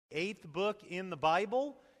eighth book in the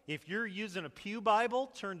Bible. If you're using a Pew Bible,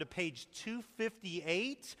 turn to page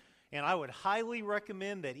 258. And I would highly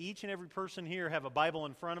recommend that each and every person here have a Bible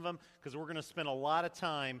in front of them, because we're going to spend a lot of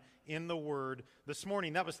time in the Word this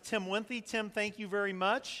morning. That was Tim Winthy. Tim, thank you very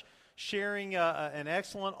much, sharing an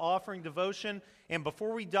excellent offering devotion. And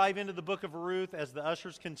before we dive into the book of Ruth, as the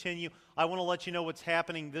ushers continue, I want to let you know what's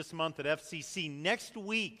happening this month at FCC. Next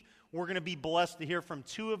week, we're going to be blessed to hear from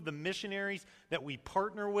two of the missionaries that we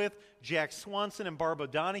partner with, Jack Swanson and Barb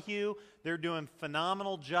O'Donohue. They're doing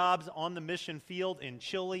phenomenal jobs on the mission field in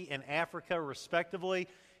Chile and Africa, respectively.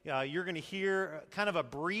 You're going to hear kind of a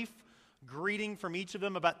brief greeting from each of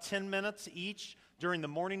them, about 10 minutes each, during the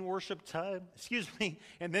morning worship time.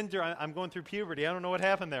 And then I'm going through puberty. I don't know what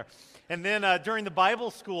happened there. And then during the Bible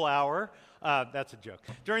school hour, that's a joke.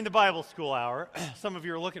 During the Bible school hour, some of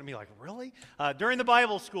you are looking at me like, really? During the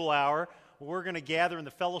Bible school hour, we're going to gather in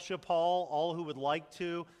the fellowship hall, all who would like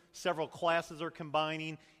to. Several classes are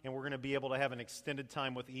combining, and we're going to be able to have an extended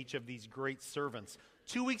time with each of these great servants.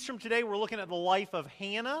 2 weeks from today, we're looking at the life of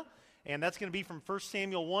Hannah, and that's going to be from 1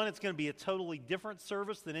 Samuel 1. It's going to be a totally different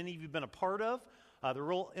service than any of you have been a part of. The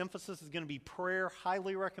real emphasis is going to be prayer.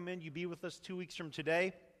 Highly recommend you be with us 2 weeks from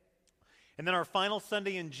today. And then our final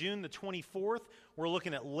Sunday in June, the 24th, we're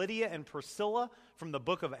looking at Lydia and Priscilla from the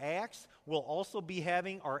book of Acts. We'll also be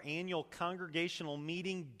having our annual congregational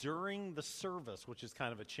meeting during the service, which is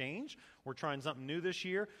kind of a change. We're trying something new this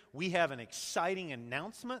year. We have an exciting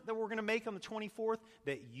announcement that we're going to make on the 24th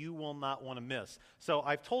that you will not want to miss. So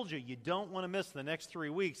I've told you, you don't want to miss the next 3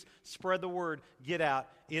 weeks. Spread the word, get out.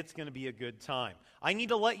 It's going to be a good time. I need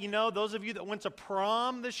to let you know, those of you that went to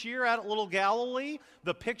prom this year out at Little Galilee,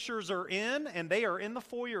 the pictures are in, and they are in the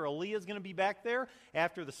foyer. Aaliyah's going to be back there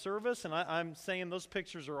after the service, and I'm saying those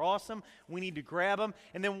pictures are awesome. We need to grab them.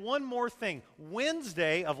 And then one more thing.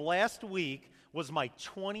 Wednesday of last week was my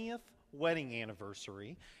 20th wedding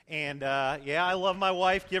anniversary. And I love my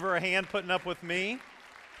wife. Give her a hand putting up with me.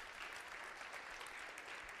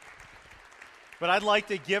 But I'd like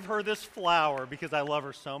to give her this flower because I love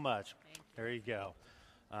her so much. There you go.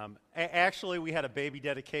 Actually, we had a baby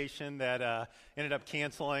dedication that ended up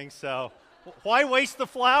canceling, so why waste the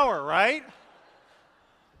flower, right?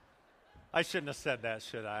 I shouldn't have said that,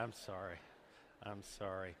 should I? I'm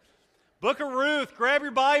sorry. Book of Ruth, grab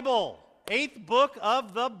your Bible. 8th book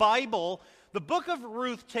of the Bible. The book of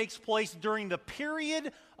Ruth takes place during the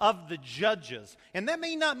period of the Judges. And that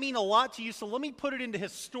may not mean a lot to you, so let me put it into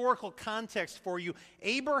historical context for you.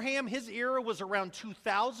 Abraham, his era was around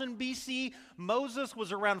 2000 BC. Moses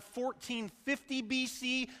was around 1450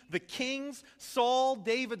 BC. The kings, Saul,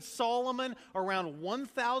 David, Solomon, around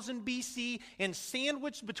 1000 BC. And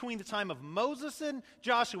sandwiched between the time of Moses and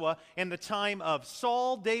Joshua and the time of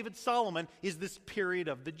Saul, David, Solomon is this period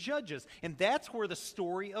of the Judges. And that's where the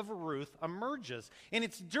story of Ruth emerges. And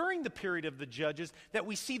it's during the period of the Judges that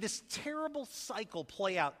we see this terrible cycle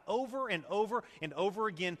play out over and over and over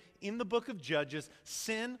again in the book of Judges: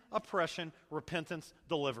 sin, oppression, repentance,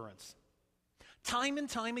 deliverance. Time and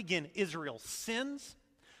time again, Israel sins.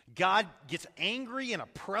 God gets angry and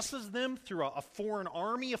oppresses them through a foreign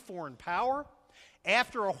army, a foreign power.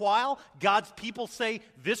 After a while, God's people say,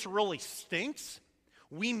 this really stinks.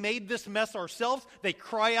 We made this mess ourselves. They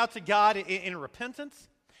cry out to God in repentance.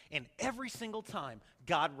 And every single time,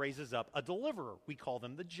 God raises up a deliverer. We call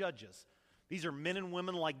them the Judges. These are men and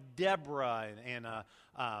women like Deborah and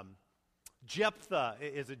Jephthah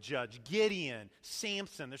is a judge, Gideon,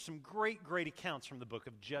 Samson. There's some great, great accounts from the book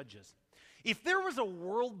of Judges. If there was a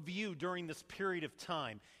worldview during this period of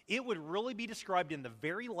time, it would really be described in the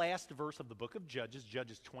very last verse of the book of Judges,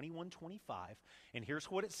 Judges 21:25. And here's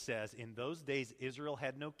what it says: in those days, Israel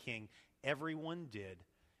had no king. Everyone did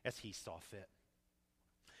as he saw fit.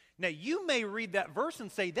 Now, you may read that verse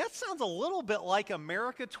and say, that sounds a little bit like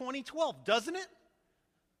America 2012, doesn't it?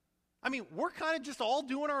 I mean, we're kind of just all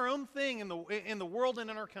doing our own thing in the world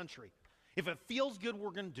and in our country. If it feels good,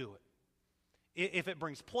 we're going to do it. If it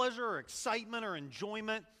brings pleasure or excitement or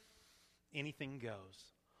enjoyment, anything goes.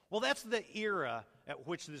 Well, that's the era at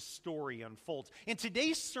which this story unfolds. And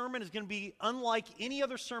today's sermon is going to be unlike any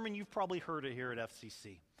other sermon you've probably heard here at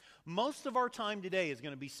FCC. Most of our time today is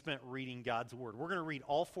going to be spent reading God's Word. We're going to read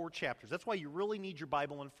all 4 chapters. That's why you really need your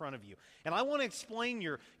Bible in front of you. And I want to explain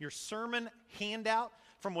your sermon handout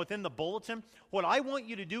from within the bulletin. What I want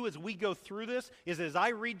you to do as we go through this is, as I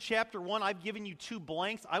read chapter 1, I've given you 2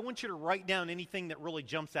 blanks. I want you to write down anything that really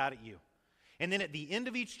jumps out at you. And then at the end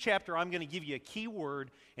of each chapter, I'm going to give you a key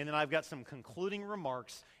word, and then I've got some concluding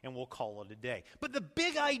remarks, and we'll call it a day. But the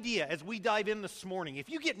big idea as we dive in this morning, if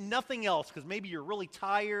you get nothing else, because maybe you're really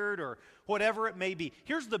tired or whatever it may be,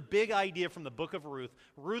 here's the big idea from the book of Ruth.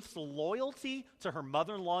 Ruth's loyalty to her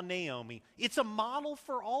mother-in-law Naomi. It's a model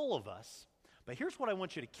for all of us. But here's what I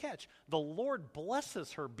want you to catch. The Lord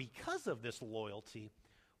blesses her because of this loyalty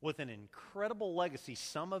with an incredible legacy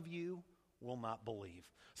some of you will not believe.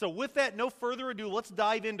 So with that, no further ado, let's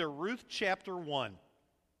dive into Ruth chapter 1.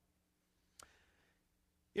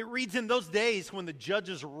 It reads, in those days when the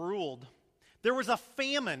judges ruled, there was a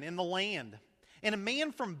famine in the land. And a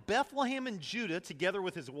man from Bethlehem in Judah, together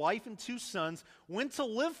with his wife and 2 sons, went to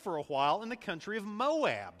live for a while in the country of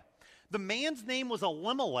Moab. The man's name was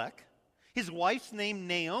Elimelech, his wife's name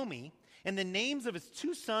Naomi, and the names of his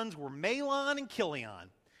 2 sons were Mahlon and Chilion.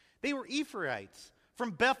 They were Ephrathites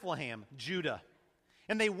from Bethlehem, Judah.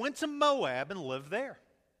 And they went to Moab and lived there.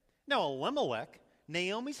 Now Elimelech,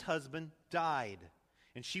 Naomi's husband, died,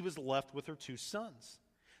 and she was left with her 2 sons.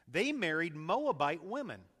 They married Moabite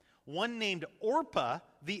women, one named Orpah,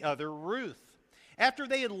 the other Ruth. After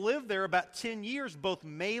they had lived there about 10 years, both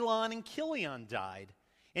Mahlon and Chilion died,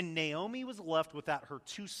 and Naomi was left without her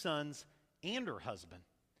 2 sons and her husband.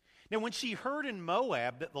 Now, when she heard in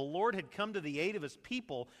Moab that the Lord had come to the aid of his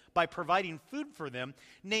people by providing food for them,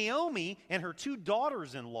 Naomi and her 2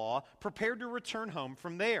 daughters-in-law prepared to return home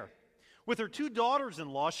from there. With her 2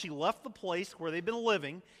 daughters-in-law, she left the place where they'd been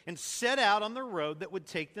living and set out on the road that would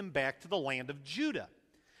take them back to the land of Judah.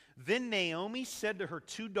 Then Naomi said to her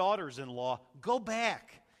 2 daughters-in-law, "Go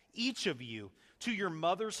back, each of you, to your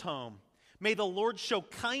mother's home. May the Lord show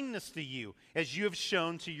kindness to you as you have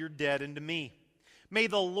shown to your dead and to me. May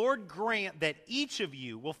the Lord grant that each of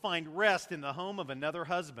you will find rest in the home of another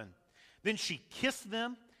husband." Then she kissed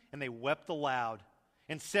them, and they wept aloud,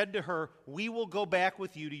 and said to her, "We will go back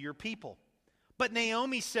with you to your people." But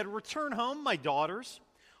Naomi said, "Return home, my daughters.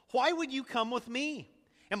 Why would you come with me?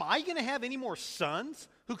 Am I going to have any more sons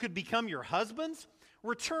who could become your husbands?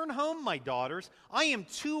 Return home, my daughters. I am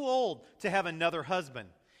too old to have another husband.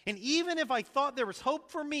 And even if I thought there was hope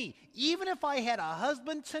for me, even if I had a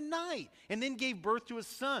husband tonight and then gave birth to his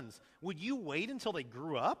sons, would you wait until they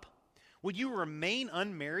grew up? Would you remain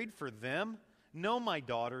unmarried for them? No, my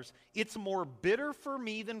daughters, it's more bitter for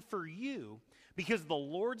me than for you, because the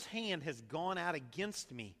Lord's hand has gone out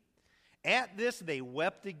against me." At this they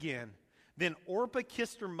wept again. Then Orpah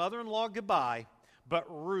kissed her mother-in-law goodbye, but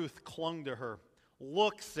Ruth clung to her.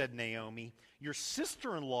 "Look," said Naomi, "your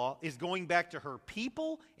sister-in-law is going back to her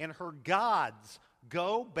people and her gods.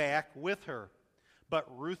 Go back with her." But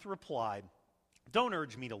Ruth replied, "Don't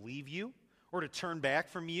urge me to leave you or to turn back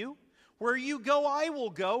from you. Where you go, I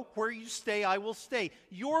will go. Where you stay, I will stay.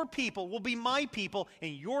 Your people will be my people,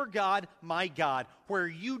 and your God, my God. Where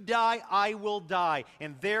you die, I will die,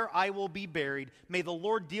 and there I will be buried. May the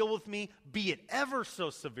Lord deal with me, be it ever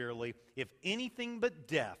so severely, if anything but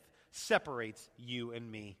death separates you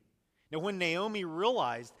and me." Now, when Naomi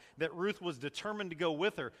realized that Ruth was determined to go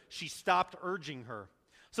with her, she stopped urging her.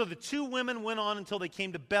 So the 2 women went on until they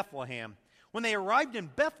came to Bethlehem. When they arrived in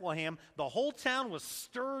Bethlehem, the whole town was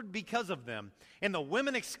stirred because of them. And the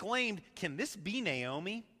women exclaimed, "Can this be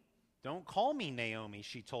Naomi?" "Don't call me Naomi,"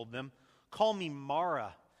 she told them. "Call me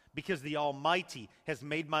Mara, because the Almighty has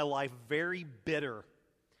made my life very bitter.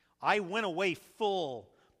 I went away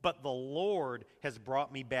full, but the Lord has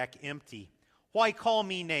brought me back empty. Why call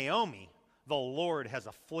me Naomi? The Lord has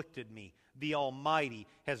afflicted me. The Almighty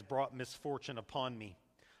has brought misfortune upon me."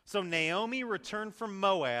 So Naomi returned from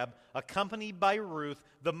Moab, accompanied by Ruth,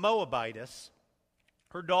 the Moabitess,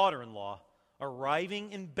 her daughter-in-law,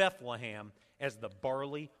 arriving in Bethlehem as the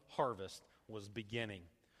barley harvest was beginning.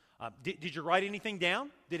 Did you write anything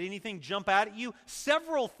down? Did anything jump out at you?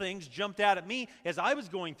 Several things jumped out at me as I was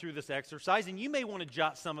going through this exercise, and you may want to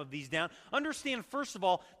jot some of these down. Understand, first of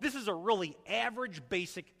all, this is a really average,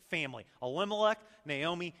 basic family. Elimelech,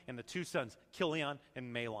 Naomi, and the 2 sons, Chilion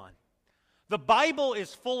and Mahlon. The Bible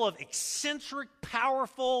is full of eccentric,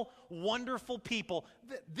 powerful, wonderful people.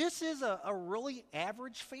 This is a really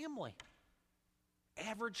average family.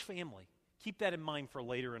 Average family. Keep that in mind for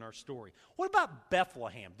later in our story. What about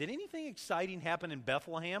Bethlehem? Did anything exciting happen in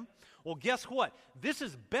Bethlehem? Well, guess what? This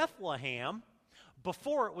is Bethlehem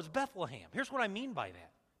before it was Bethlehem. Here's what I mean by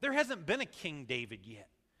that. There hasn't been a King David yet.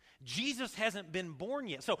 Jesus hasn't been born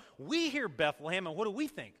yet. So we hear Bethlehem, and what do we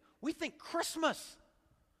think? We think Christmas.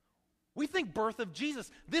 We think birth of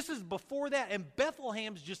Jesus. This is before that, and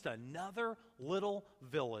Bethlehem's just another little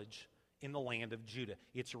village in the land of Judah.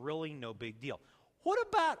 It's really no big deal. What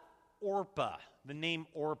about Orpah, the name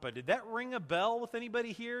Orpah. Did that ring a bell with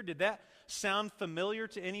anybody here? Did that sound familiar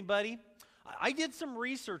to anybody? I did some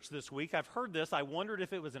research this week. I've heard this. I wondered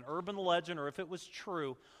if it was an urban legend or if it was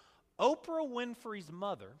true. Oprah Winfrey's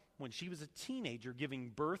mother, when she was a teenager giving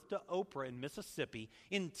birth to Oprah in Mississippi,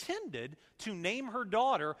 intended to name her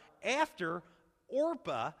daughter after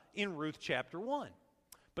Orpah in Ruth chapter 1.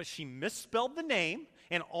 But she misspelled the name,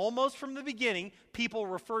 and almost from the beginning, people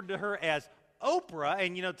referred to her as Oprah.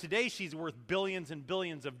 And today she's worth billions and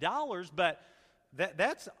billions of dollars, but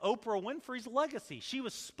that's Oprah Winfrey's legacy. She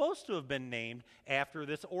was supposed to have been named after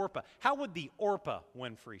this Orpah. How would the Orpah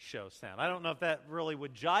Winfrey show sound? I don't know if that really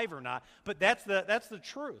would jive or not, but that's the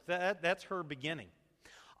truth. That's her beginning.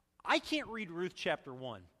 I can't read Ruth chapter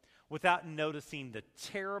 1 without noticing the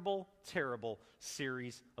terrible, terrible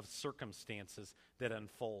series of circumstances that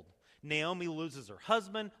unfold. Naomi loses her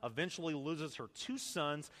husband, eventually loses her 2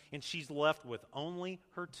 sons, and she's left with only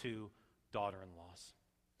her 2 daughter-in-laws.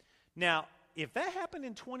 Now, if that happened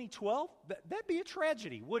in 2012, that'd be a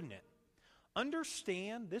tragedy, wouldn't it?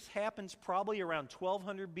 Understand, this happens probably around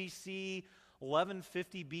 1200 BC,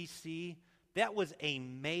 1150 BC. That was a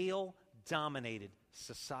male-dominated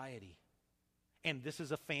society. And this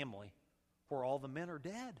is a family where all the men are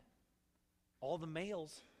dead. All the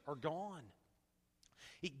males are gone.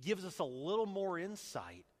 It gives us a little more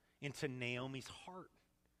insight into Naomi's heart,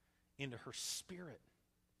 into her spirit,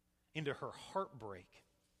 into her heartbreak.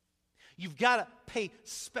 You've got to pay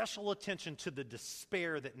special attention to the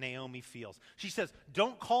despair that Naomi feels. She says,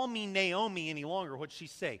 "Don't call me Naomi any longer." What'd she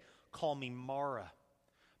say? "Call me Mara."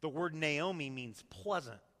 The word Naomi means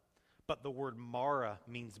pleasant, but the word Mara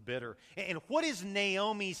means bitter. And what is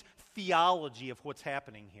Naomi's theology of what's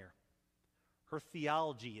happening here? Her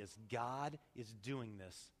theology is, God is doing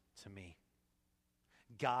this to me.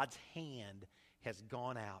 God's hand has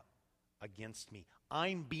gone out against me.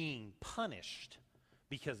 I'm being punished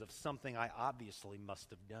because of something I obviously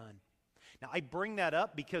must have done. Now, I bring that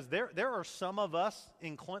up because there are some of us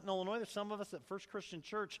in Clinton, Illinois, there's some of us at First Christian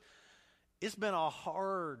Church. It's been a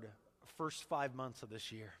hard first 5 months of this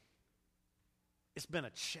year. It's been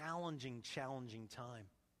a challenging time.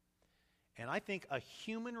 And I think a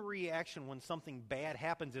human reaction when something bad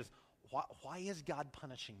happens is, why is God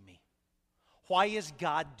punishing me? Why is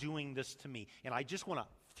God doing this to me? And I just want to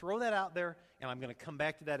throw that out there, and I'm going to come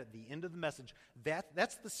back to that at the end of the message.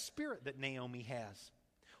 That's the spirit that Naomi has.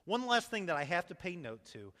 One last thing that I have to pay note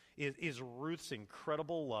to is Ruth's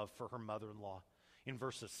incredible love for her mother-in-law in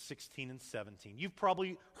verses 16 and 17. You've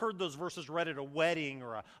probably heard those verses read at a wedding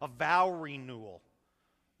or a vow renewal.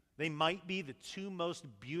 They might be the 2 most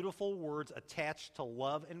beautiful words attached to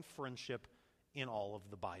love and friendship in all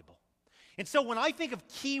of the Bible. And so when I think of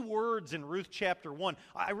key words in Ruth chapter 1,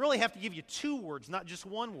 I really have to give you 2 words, not just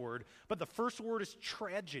 1 word. But the first word is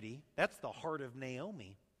tragedy. That's the heart of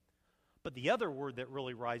Naomi. But the other word that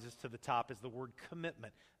really rises to the top is the word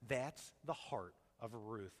commitment. That's the heart of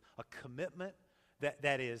Ruth. A commitment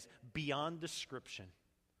that is beyond description.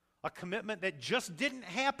 A commitment that just didn't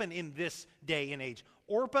happen in this day and age.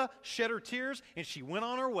 Orpah shed her tears, and she went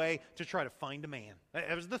on her way to try to find a man.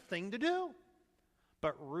 That was the thing to do.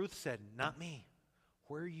 But Ruth said, "Not me.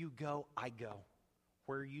 Where you go, I go.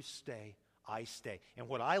 Where you stay, I stay." And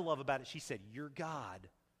what I love about it, she said, "Your God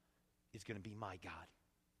is going to be my God."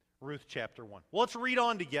 Ruth chapter 1. Well, let's read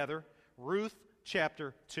on together. Ruth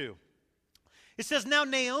chapter 2. It says, "Now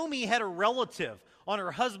Naomi had a relative on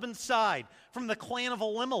her husband's side from the clan of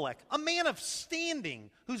Elimelech, a man of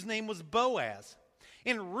standing whose name was Boaz.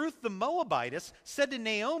 And Ruth the Moabitess said to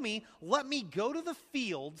Naomi, 'Let me go to the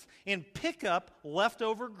fields and pick up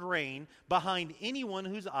leftover grain behind anyone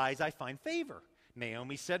whose eyes I find favor.'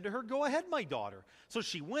 Naomi said to her, 'Go ahead, my daughter.' So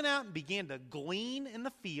she went out and began to glean in the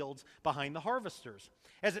fields behind the harvesters.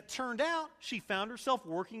 As it turned out, she found herself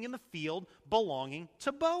working in the field belonging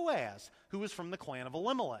to Boaz, who was from the clan of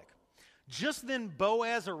Elimelech. Just then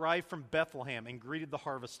Boaz arrived from Bethlehem and greeted the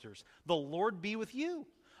harvesters. 'The Lord be with you.'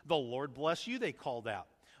 'The Lord bless you,' they called out.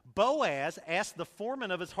 Boaz asked the foreman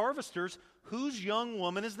of his harvesters, 'Whose young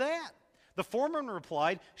woman is that?' The foreman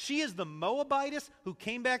replied, 'She is the Moabitess who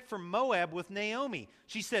came back from Moab with Naomi.'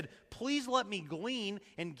 She said, 'Please let me glean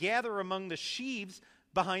and gather among the sheaves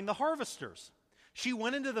behind the harvesters.' She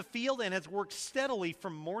went into the field and has worked steadily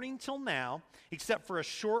from morning till now, except for a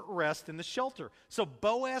short rest in the shelter. So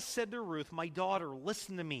Boaz said to Ruth, 'My daughter,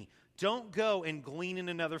 listen to me. Don't go and glean in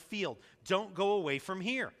another field. Don't go away from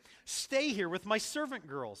here. Stay here with my servant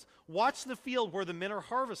girls. Watch the field where the men are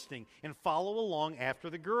harvesting and follow along after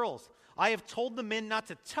the girls. I have told the men not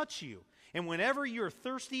to touch you. And whenever you are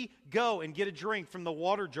thirsty, go and get a drink from the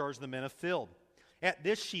water jars the men have filled.' At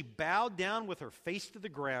this she bowed down with her face to the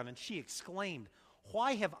ground, and she exclaimed,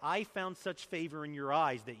 "Why have I found such favor in your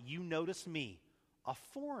eyes that you notice me, a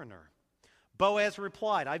foreigner?" Boaz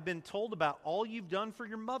replied, "I've been told about all you've done for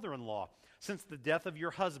your mother-in-law since the death of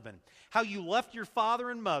your husband, how you left your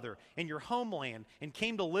father and mother and your homeland and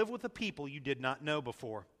came to live with a people you did not know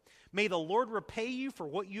before. May the Lord repay you for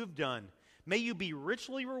what you have done. May you be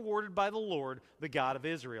richly rewarded by the Lord, the God of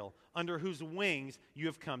Israel, under whose wings you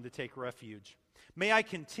have come to take refuge. May I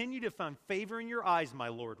continue to find favor in your eyes, my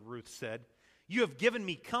Lord," Ruth said. "You have given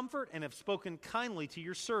me comfort and have spoken kindly to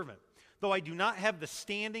your servant, though I do not have the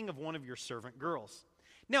standing of one of your servant girls."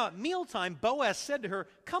 Now at mealtime, Boaz said to her,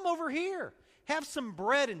 "Come over here, have some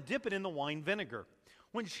bread and dip it in the wine vinegar."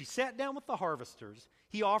 When she sat down with the harvesters,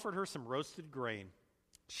 he offered her some roasted grain.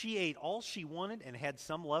 She ate all she wanted and had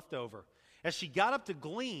some left over. As she got up to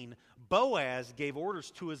glean, Boaz gave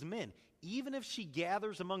orders to his men, "Even if she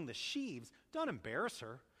gathers among the sheaves, don't embarrass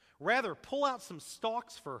her. Rather, pull out some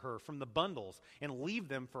stalks for her from the bundles and leave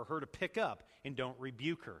them for her to pick up, and don't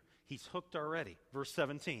rebuke her." He's hooked already. Verse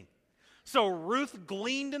 17. So Ruth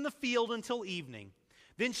gleaned in the field until evening.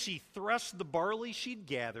 Then she threshed the barley she'd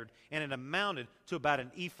gathered, and it amounted to about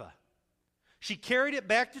an ephah. She carried it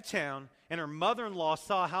back to town, and her mother-in-law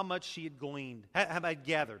saw how much she had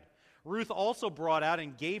gathered. Ruth also brought out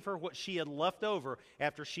and gave her what she had left over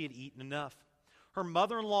after she had eaten enough. Her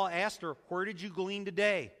mother-in-law asked her, "Where did you glean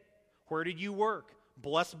today? Where did you work?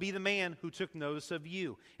 Blessed be the man who took notice of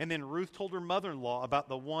you." And then Ruth told her mother-in-law about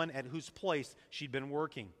the one at whose place she'd been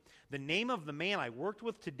working. "The name of the man I worked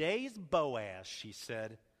with today is Boaz," she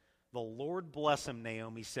said. "The Lord bless him,"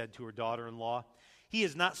 Naomi said to her daughter-in-law. "He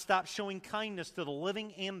has not stopped showing kindness to the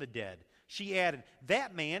living and the dead." She added,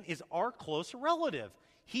 "That man is our close relative.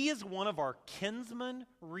 He is one of our kinsman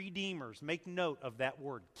redeemers." Make note of that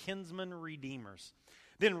word, kinsman redeemers.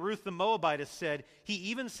 Then Ruth the Moabitess said, "He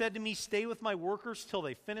even said to me, 'Stay with my workers till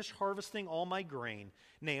they finish harvesting all my grain.'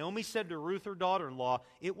 Naomi said to Ruth, her daughter-in-law,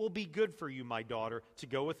 'It will be good for you, my daughter, to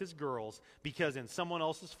go with his girls, because in someone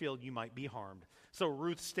else's field you might be harmed.' So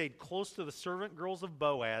Ruth stayed close to the servant girls of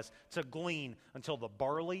Boaz to glean until the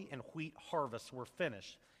barley and wheat harvests were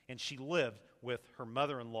finished, and she lived with her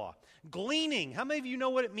mother-in-law." Gleaning. How many of you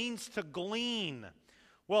know what it means to glean?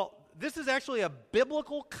 Well, this is actually a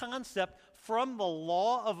biblical concept from the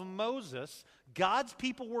law of Moses. God's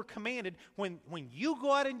people were commanded, when you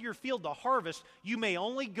go out into your field to harvest, you may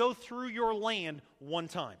only go through your land one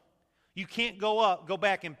time. You can't go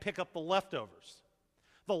back and pick up the leftovers.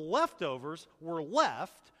 The leftovers were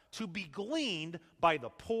left to be gleaned by the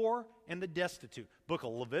poor and the destitute. Book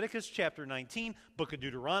of Leviticus, chapter 19, Book of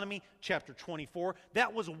Deuteronomy, chapter 24.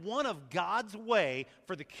 That was one of God's way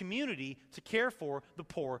for the community to care for the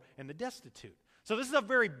poor and the destitute. So this is a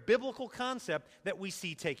very biblical concept that we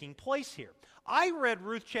see taking place here. I read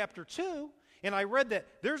Ruth chapter 2, and I read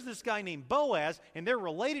that there's this guy named Boaz, and they're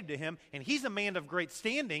related to him, and he's a man of great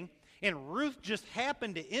standing, and Ruth just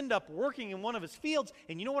happened to end up working in one of his fields.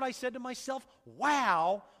 And you know what I said to myself?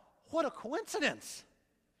 Wow, what a coincidence.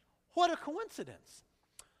 What a coincidence.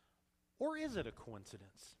 Or is it a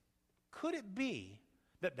coincidence? Could it be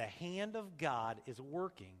that the hand of God is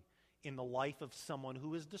working in the life of someone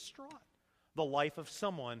who is distraught? The life of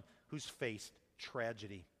someone who's faced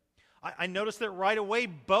tragedy. I noticed that right away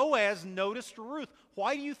Boaz noticed Ruth.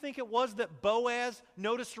 Why do you think it was that Boaz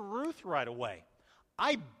noticed Ruth right away?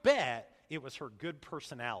 I bet it was her good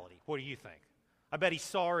personality. What do you think? I bet he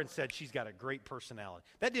saw her and said, "She's got a great personality."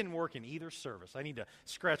 That didn't work in either service. I need to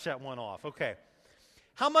scratch that one off. Okay.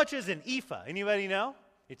 How much is an ephah? Anybody know?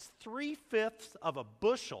 It's 3/5 of a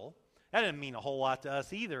bushel. That didn't mean a whole lot to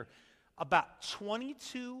us either. About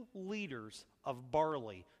 22 liters of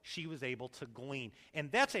barley she was able to glean.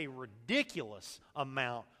 And that's a ridiculous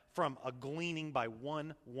amount from a gleaning by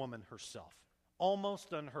one woman herself.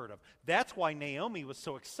 Almost unheard of. That's why Naomi was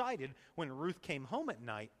so excited when Ruth came home at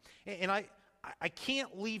night. And I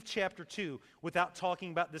can't leave chapter 2 without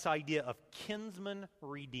talking about this idea of kinsman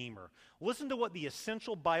redeemer. Listen to what the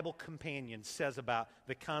Essential Bible Companion says about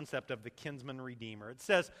the concept of the kinsman redeemer. It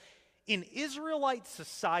says, "In Israelite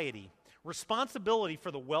society, responsibility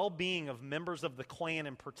for the well-being of members of the clan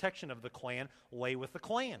and protection of the clan lay with the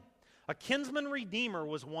clan. A kinsman redeemer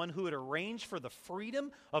was one who had arranged for the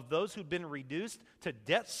freedom of those who'd been reduced to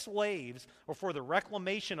debt slaves or for the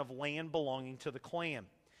reclamation of land belonging to the clan.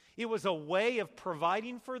 It was a way of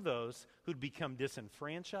providing for those who'd become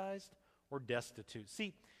disenfranchised or destitute."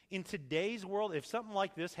 See, in today's world, if something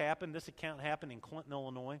like this happened, this account happened in Clinton,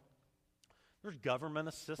 Illinois, there's government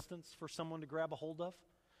assistance for someone to grab a hold of.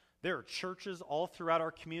 There are churches all throughout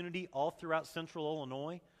our community, all throughout central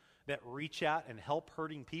Illinois. that reach out and help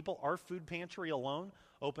hurting people. Our food pantry alone,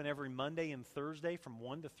 open every Monday and Thursday from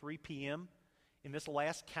 1 to 3 p.m. In this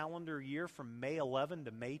last calendar year, from May 11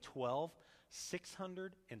 to May 12,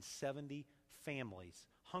 670 families,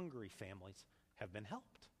 hungry families, have been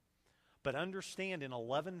helped. But understand, in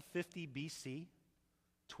 1150 BC,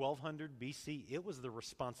 1200 BC, it was the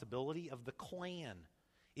responsibility of the clan.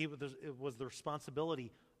 It was the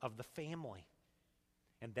responsibility of the family.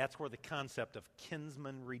 And that's where the concept of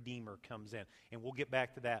kinsman redeemer comes in. And we'll get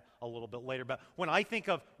back to that a little bit later. But when I think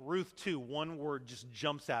of Ruth 2, one word just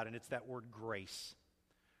jumps out, and it's that word grace.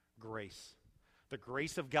 Grace. The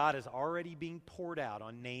grace of God is already being poured out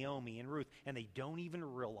on Naomi and Ruth, and they don't even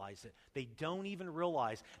realize it. They don't even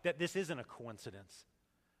realize that this isn't a coincidence.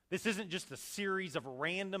 This isn't just a series of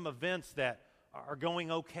random events that are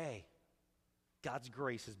going okay. God's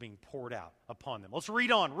grace is being poured out upon them. Let's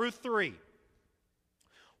read on. Ruth 3.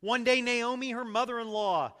 One day Naomi, her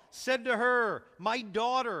mother-in-law, said to her, "My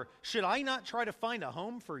daughter, should I not try to find a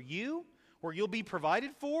home for you where you'll be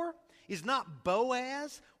provided for? Is not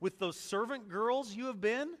Boaz, with those servant girls you have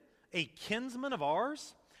been, a kinsman of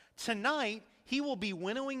ours? Tonight he will be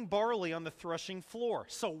winnowing barley on the threshing floor.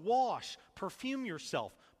 So wash, perfume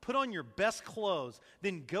yourself, put on your best clothes,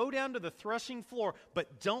 then go down to the threshing floor,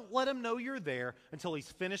 but don't let him know you're there until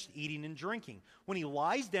he's finished eating and drinking. When he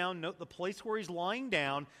lies down, note the place where he's lying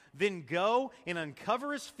down, then go and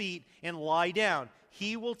uncover his feet and lie down.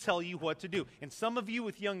 He will tell you what to do." And some of you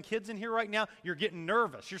with young kids in here right now, you're getting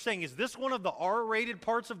nervous. You're saying, is this one of the R-rated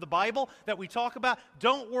parts of the Bible that we talk about?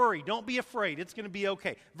 Don't worry. Don't be afraid. It's going to be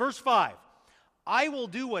okay. Verse 5. "I will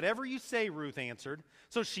do whatever you say," Ruth answered.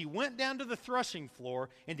 So she went down to the threshing floor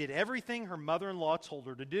and did everything her mother-in-law told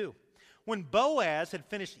her to do. When Boaz had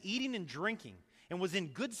finished eating and drinking and was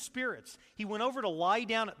in good spirits, he went over to lie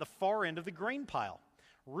down at the far end of the grain pile.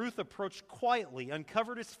 Ruth approached quietly,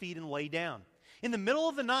 uncovered his feet, and lay down. In the middle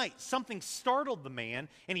of the night, something startled the man,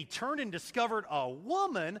 and he turned and discovered a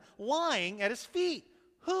woman lying at his feet.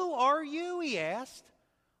 "Who are you?" he asked.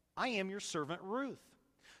 "I am your servant Ruth.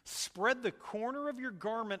 Spread the corner of your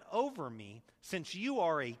garment over me, since you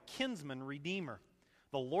are a kinsman redeemer."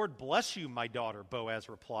 "The Lord bless you, my daughter," Boaz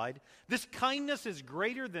replied. "This kindness is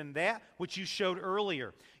greater than that which you showed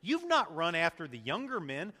earlier. You've not run after the younger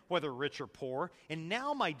men, whether rich or poor. And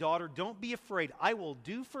now, my daughter, don't be afraid. I will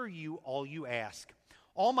do for you all you ask.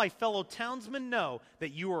 All my fellow townsmen know that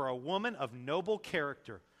you are a woman of noble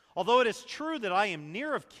character. Although it is true that I am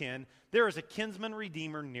near of kin, there is a kinsman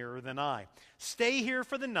redeemer nearer than I. Stay here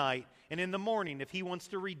for the night, and in the morning, if he wants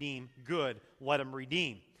to redeem, good, let him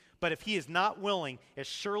redeem. But if he is not willing, as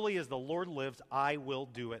surely as the Lord lives, I will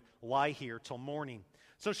do it. Lie here till morning."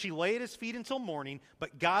 So she lay at his feet until morning,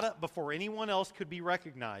 but got up before anyone else could be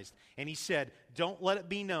recognized. And he said, "Don't let it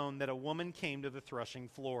be known that a woman came to the threshing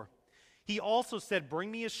floor." He also said,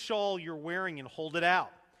 "Bring me a shawl you're wearing and hold it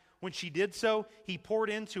out." When she did so, he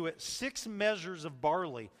poured into it 6 measures of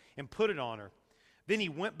barley and put it on her. Then he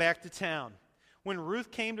went back to town. When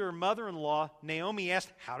Ruth came to her mother-in-law, Naomi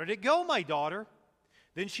asked, "How did it go, my daughter?"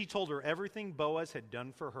 Then she told her everything Boaz had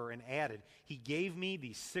done for her and added, "He gave me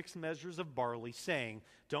these 6 measures of barley, saying,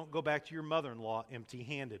 'Don't go back to your mother-in-law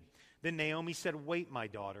empty-handed.' Then Naomi said, 'Wait, my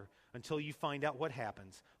daughter, until you find out what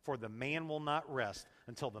happens, for the man will not rest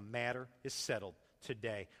until the matter is settled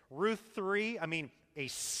today." Ruth 3, a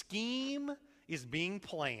scheme is being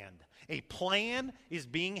planned. A plan is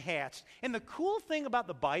being hatched. And the cool thing about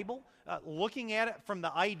the Bible, looking at it from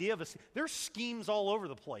the idea of there's schemes all over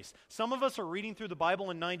the place. Some of us are reading through the Bible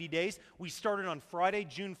in 90 days. We started on Friday,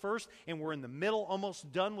 June 1st, and we're in the middle,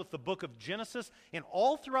 almost done with the book of Genesis. And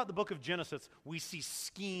all throughout the book of Genesis, we see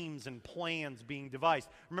schemes and plans being devised.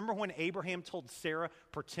 Remember when Abraham told Sarah,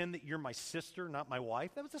 "Pretend that you're my sister, not my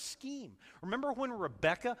wife"? That was a scheme. Remember when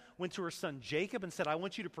Rebekah went to her son Jacob and said, "I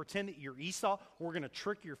want you to pretend that you're Esau. We're going to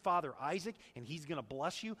trick your father Isaac, and he's going to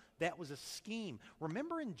bless you"? That was a scheme.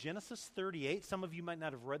 Remember in Genesis 38, some of you might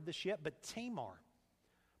not have read this yet, but Tamar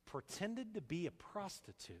pretended to be a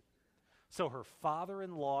prostitute so her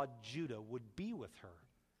father-in-law Judah would be with her,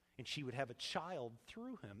 and she would have a child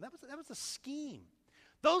through him. That was a scheme.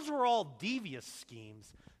 Those were all devious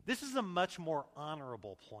schemes. This is a much more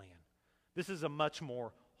honorable plan. This is a much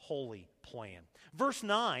more holy plan. Verse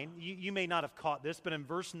 9, you may not have caught this, but in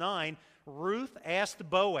verse 9, Ruth asked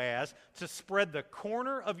Boaz to spread the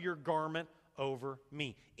corner of your garment over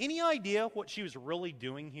me. Any idea what she was really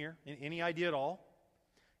doing here? Any idea at all?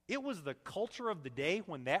 It was the culture of the day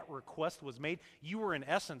when that request was made. You were in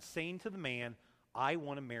essence saying to the man, "I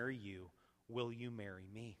want to marry you. Will you marry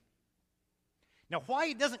me?" Now, why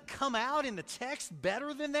it doesn't come out in the text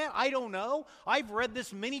better than that, I don't know. I've read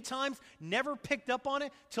this many times, never picked up on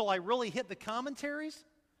it till I really hit the commentaries.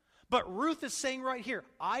 But Ruth is saying right here,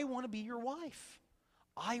 I want to be your wife.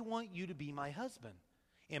 I want you to be my husband.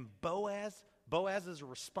 And Boaz's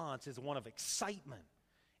response is one of excitement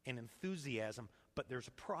and enthusiasm, but there's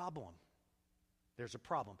a problem. There's a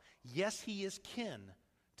problem. Yes, he is kin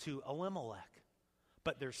to Elimelech,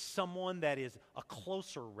 but there's someone that is a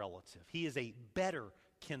closer relative. He is a better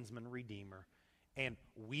kinsman redeemer. And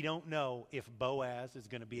we don't know if Boaz is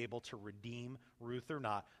going to be able to redeem Ruth or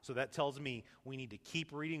not. So that tells me we need to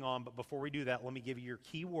keep reading on. But before we do that, let me give you your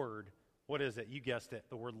key word. What is it? You guessed it,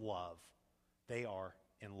 the word love. They are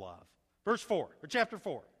in love. Verse 4, or chapter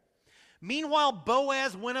 4. Meanwhile,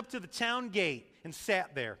 Boaz went up to the town gate and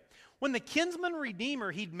sat there. When the kinsman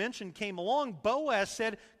redeemer he'd mentioned came along, Boaz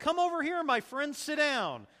said, "Come over here, my friend, sit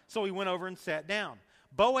down." So he went over and sat down.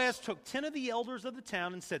 Boaz took 10 of the elders of the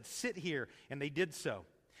town and said, "Sit here," and they did so.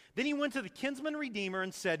 Then he went to the kinsman redeemer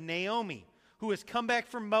and said, "Naomi, who has come back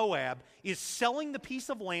from Moab, is selling the piece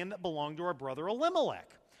of land that belonged to our brother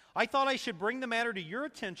Elimelech. I thought I should bring the matter to your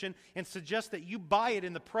attention and suggest that you buy it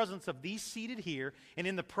in the presence of these seated here and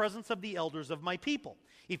in the presence of the elders of my people.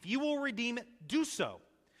 If you will redeem it, do so.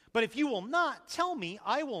 But if you will not, tell me,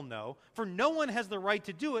 I will know, for no one has the right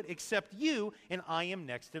to do it except you, and I am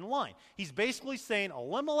next in line." He's basically saying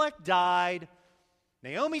Elimelech died,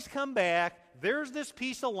 Naomi's come back, there's this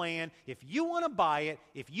piece of land. If you want to buy it,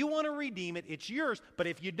 if you want to redeem it, it's yours. But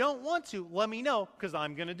if you don't want to, let me know, because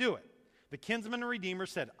I'm going to do it. The kinsman redeemer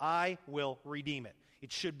said, "I will redeem it.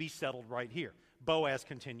 It should be settled right here." Boaz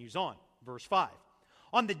continues on, verse 5.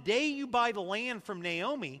 "On the day you buy the land from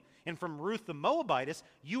Naomi and from Ruth the Moabitess,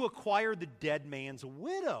 you acquire the dead man's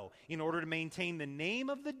widow in order to maintain the name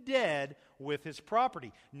of the dead with his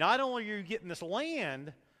property." Not only are you getting this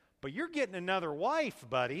land, but you're getting another wife,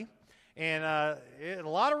 buddy, and a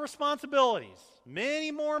lot of responsibilities,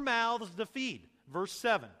 many more mouths to feed. At verse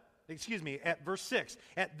 6.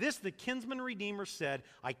 "At this the kinsman redeemer said,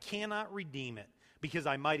 I cannot redeem it, because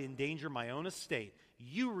I might endanger my own estate.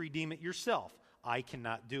 You redeem it yourself. I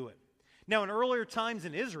cannot do it." Now, in earlier times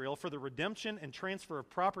in Israel, for the redemption and transfer of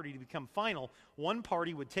property to become final, one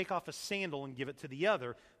party would take off a sandal and give it to the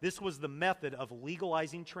other. This was the method of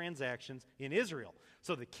legalizing transactions in Israel.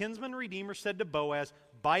 So the kinsman redeemer said to Boaz,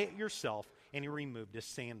 "Buy it yourself," and he removed his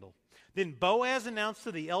sandal. Then Boaz announced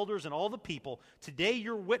to the elders and all the people, "Today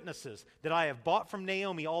you're witnesses that I have bought from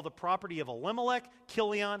Naomi all the property of Elimelech,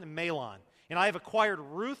 Chilion, and Mahlon. And I have acquired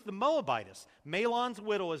Ruth the Moabitess, Mahlon's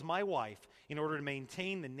widow, as my wife, in order to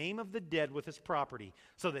maintain the name of the dead with his property,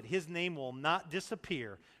 so that his name will not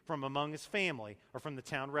disappear from among his family or from the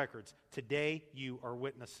town records. Today you are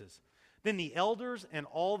witnesses." Then the elders and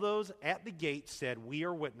all those at the gate said, "We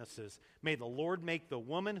are witnesses. May the Lord make the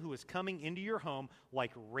woman who is coming into your home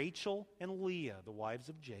like Rachel and Leah, the wives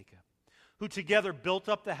of Jacob, who together built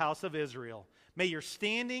up the house of Israel. May your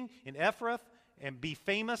standing in Ephrath and be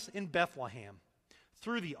famous in Bethlehem.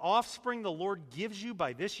 Through the offspring the Lord gives you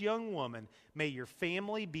by this young woman, may your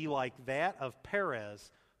family be like that of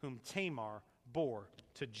Perez, whom Tamar bore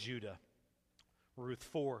to Judah." Ruth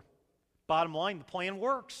 4. Bottom line, the plan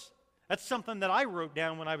works. That's something that I wrote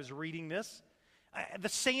down when I was reading this. The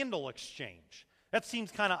sandal exchange. That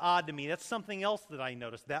seems kind of odd to me. That's something else that I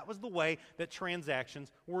noticed. That was the way that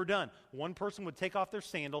transactions were done. One person would take off their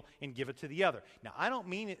sandal and give it to the other. Now, I don't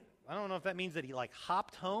know if that means that he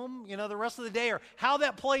hopped home, the rest of the day, or how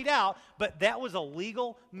that played out, but that was a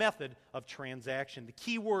legal method of transaction. The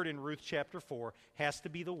key word in Ruth chapter 4 has to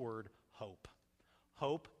be the word hope.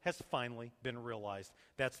 Hope has finally been realized.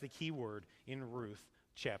 That's the key word in Ruth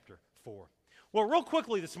chapter 4. Well, real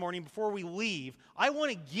quickly this morning, before we leave, I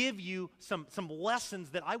want to give you some lessons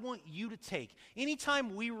that I want you to take.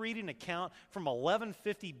 Anytime we read an account from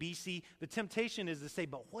 1150 BC, the temptation is to say,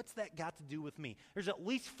 "But what's that got to do with me?" There's at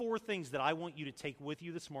least 4 things that I want you to take with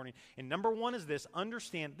you this morning. And number 1 is this: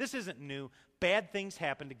 understand, this isn't new. Bad things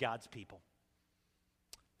happen to God's people.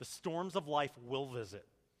 The storms of life will visit.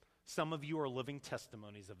 Some of you are living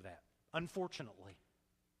testimonies of that, unfortunately.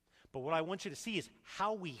 But what I want you to see is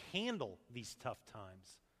how we handle these tough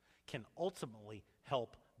times can ultimately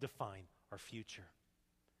help define our future.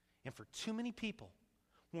 And for too many people,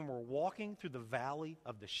 when we're walking through the valley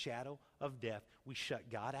of the shadow of death, we shut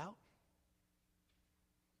God out.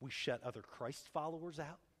 We shut other Christ followers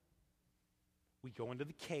out. We go into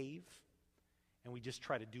the cave and we just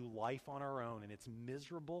try to do life on our own, and it's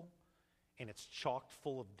miserable and it's chocked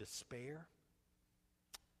full of despair,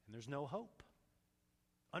 and there's no hope.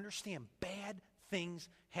 Understand, bad things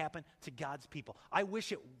happen to God's people. I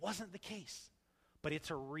wish it wasn't the case, But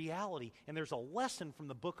it's a reality, and there's a lesson from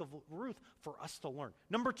the book of Ruth for us to learn.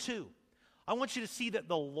 Number 2, I want you to see that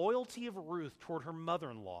the loyalty of Ruth toward her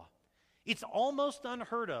mother-in-law, it's almost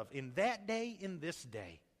unheard of in that day, in this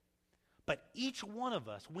day. But each one of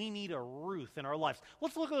us, we need a Ruth in our lives.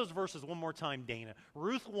 Let's look at those verses one more time, Dana.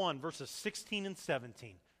 Ruth 1, verses 16 and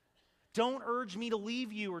 17. Don't urge me to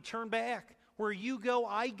leave you or turn back. Where you go,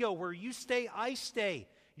 I go. Where you stay, I stay.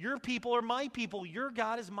 Your people are my people. Your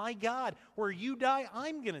God is my God. Where you die,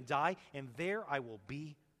 I'm going to die, and there I will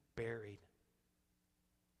be buried.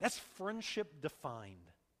 That's friendship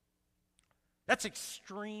defined. That's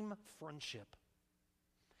extreme friendship.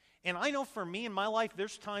 And I know for me in my life,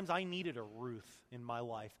 there's times I needed a Ruth in my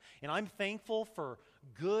life. And I'm thankful for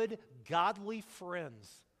good, godly friends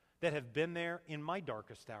that have been there in my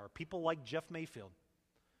darkest hour. People like Jeff Mayfield.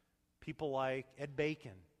 People like Ed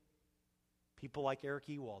Bacon. People like Eric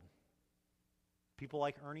Ewald. People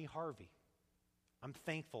like Ernie Harvey. I'm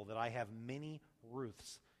thankful that I have many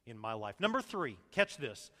Ruths in my life. Number 3, catch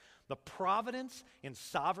this. The providence and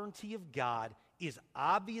sovereignty of God is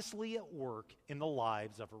obviously at work in the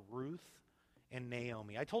lives of Ruth and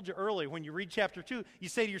Naomi. I told you earlier, when you read chapter 2, you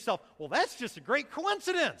say to yourself, well, that's just a great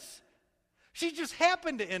coincidence. She just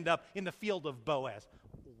happened to end up in the field of Boaz.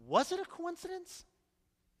 Was it a coincidence?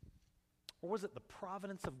 Or was it the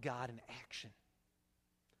providence of God in action?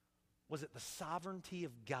 Was it the sovereignty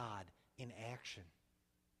of God in action?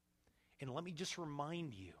 And let me just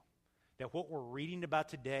remind you that what we're reading about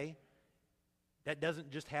today, that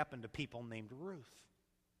doesn't just happen to people named Ruth.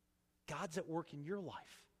 God's at work in your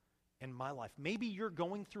life and my life. Maybe you're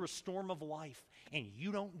going through a storm of life and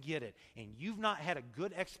you don't get it, and you've not had a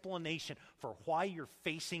good explanation for why you're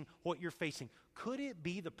facing what you're facing. Could it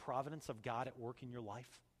be the providence of God at work in your life?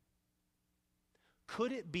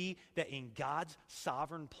 Could it be that in God's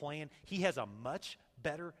sovereign plan, He has a much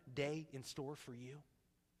better day in store for you?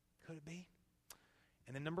 Could it be?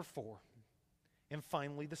 And then number 4, and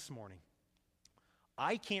finally this morning,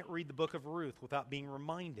 I can't read the book of Ruth without being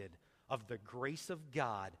reminded of the grace of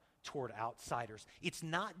God toward outsiders. It's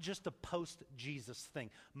not just a post-Jesus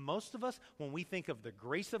thing. Most of us, when we think of the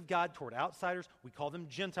grace of God toward outsiders, we call them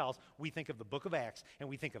Gentiles. We think of the book of Acts, and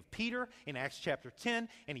we think of Peter in Acts chapter 10,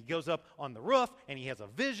 and he goes up on the roof, and he has a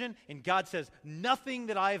vision, and God says, nothing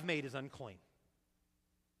that I have made is unclean.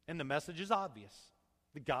 And the message is obvious.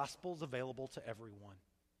 The gospel is available to everyone.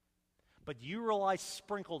 But you realize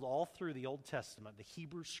sprinkled all through the Old Testament, the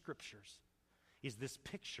Hebrew Scriptures, is this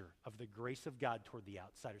picture of the grace of God toward the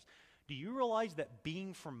outsiders. Do you realize that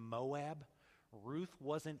being from Moab, Ruth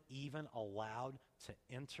wasn't even allowed to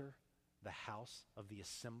enter the house of the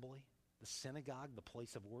assembly, the synagogue, the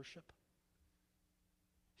place of worship?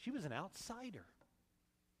 She was an outsider.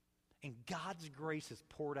 And God's grace is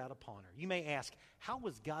poured out upon her. You may ask, how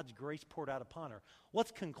was God's grace poured out upon her?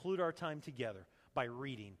 Let's conclude our time together by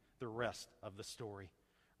reading the rest of the story.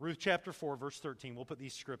 Ruth chapter 4, verse 13. We'll put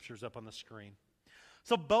these scriptures up on the screen.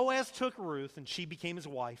 So Boaz took Ruth, and she became his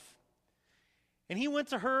wife. And he went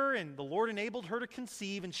to her, and the Lord enabled her to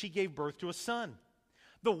conceive, and she gave birth to a son.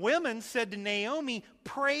 The women said to Naomi,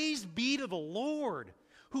 "Praise be to the Lord,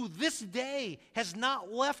 who this day has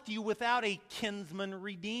not left you without a kinsman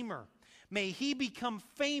redeemer. May he become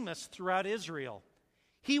famous throughout Israel.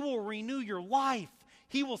 He will renew your life.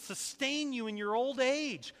 He will sustain you in your old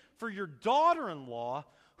age. For your daughter-in-law,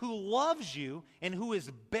 who loves you and who is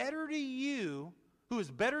better to you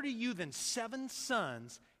than 7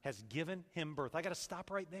 sons, has given him birth." I got to stop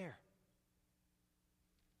right there.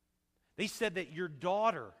 They said that your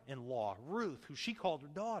daughter-in-law, Ruth, who she called her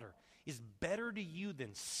daughter, is better to you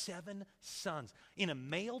than 7 sons. In a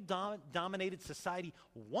male-dominated society,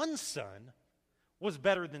 1 son was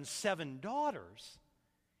better than 7 daughters.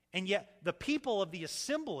 And yet the people of the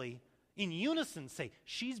assembly in unison say,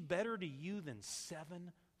 she's better to you than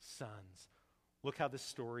 7 sons. Look how this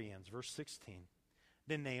story ends. Verse 16.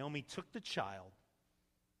 Then Naomi took the child,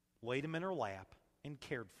 laid him in her lap, and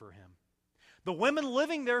cared for him. The women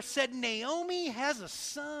living there said, "Naomi has a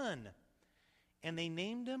son." And they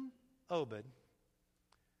named him Obed,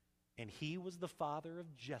 and he was the father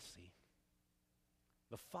of Jesse,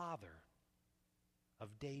 the father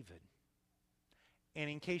of David. And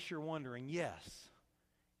in case you're wondering, yes,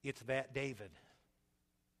 it's that David,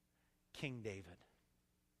 King David,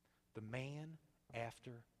 the man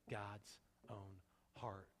after God's own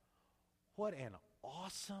heart. What an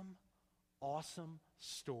awesome, awesome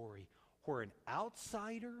story where an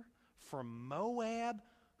outsider from Moab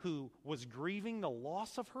who was grieving the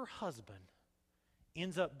loss of her husband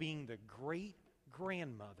ends up being the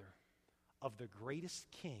great-grandmother of the greatest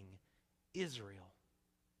king Israel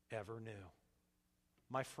ever knew.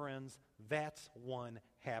 my friends, that's one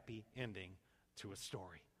happy ending to a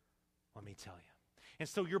story. Let me tell you. And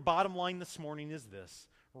so your bottom line this morning is this.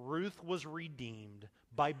 Ruth was redeemed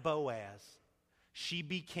by Boaz. She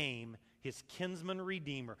became his kinsman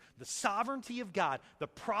redeemer. The sovereignty of God, the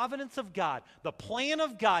providence of God, the plan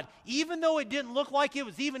of God, even though it didn't look like it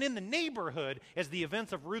was even in the neighborhood as the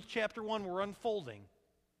events of Ruth chapter 1 were unfolding,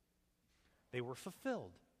 they were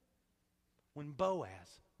fulfilled when Boaz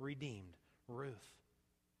redeemed Ruth.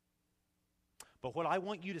 But what I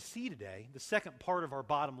want you to see today, the second part of our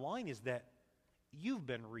bottom line, is that you've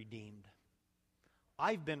been redeemed.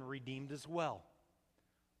 I've been redeemed as well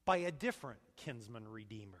by a different kinsman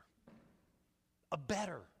redeemer, a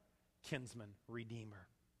better kinsman redeemer.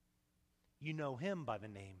 You know him by the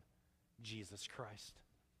name Jesus Christ.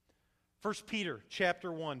 1 Peter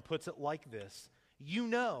chapter 1 puts it like this. You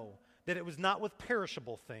know that it was not with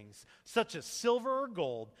perishable things, such as silver or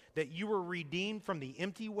gold, that you were redeemed from the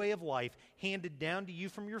empty way of life handed down to you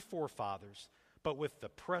from your forefathers, but with the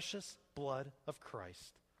precious blood of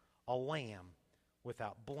Christ, a lamb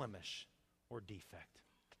without blemish or defect.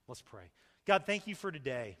 Let's pray. God, thank you for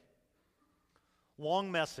today.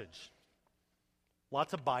 Long message,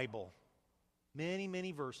 lots of Bible, many,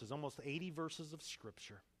 many verses, almost 80 verses of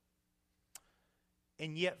Scripture.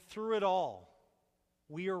 And yet through it all,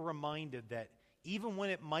 we are reminded that even when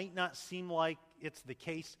it might not seem like it's the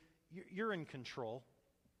case, you're in control.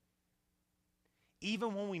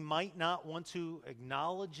 Even when we might not want to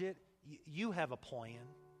acknowledge it, you have a plan.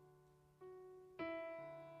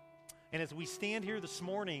 And as we stand here this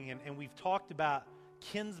morning and we've talked about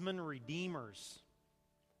kinsman redeemers,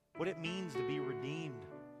 what it means to be redeemed,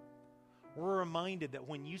 we're reminded that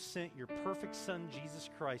when you sent your perfect Son, Jesus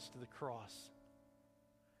Christ, to the cross,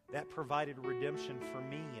 that provided redemption for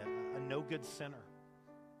me, a no-good sinner.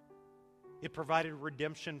 It provided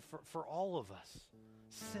redemption for all of us,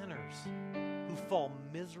 sinners who fall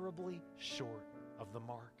miserably short of the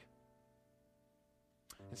mark.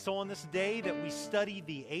 And so on this day that we study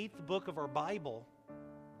the 8th book of our Bible,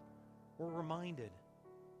 we're reminded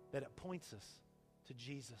that it points us to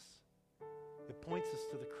Jesus. It points us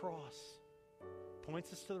to the cross,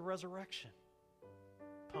 points us to the resurrection,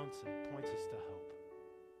 points us to hope.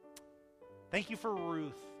 Thank you for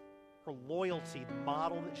Ruth, her loyalty, the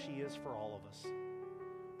model that she is for all of us.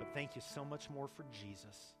 But thank you so much more for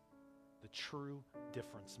Jesus, the true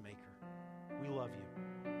difference maker. We love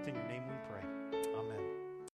you. It's in your name we pray. Amen.